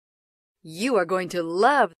You are going to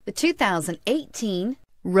love the 2018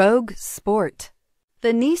 Rogue Sport.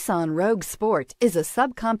 The Nissan Rogue Sport is a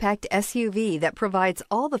subcompact SUV that provides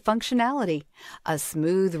all the functionality. A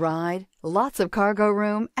smooth ride, lots of cargo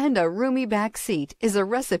room, and a roomy back seat is a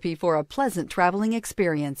recipe for a pleasant traveling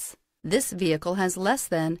experience. This vehicle has less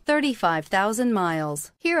than 35,000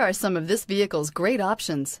 miles. Here are some of this vehicle's great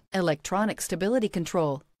options: electronic stability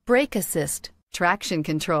control, brake assist, traction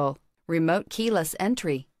control, remote keyless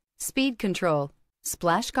entry, speed control,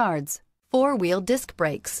 splash guards, four-wheel disc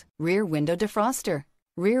brakes, rear window defroster,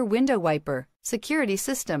 rear window wiper, security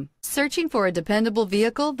system. Searching for a dependable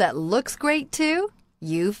vehicle that looks great too?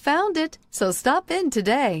 You found it, so stop in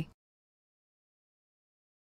today.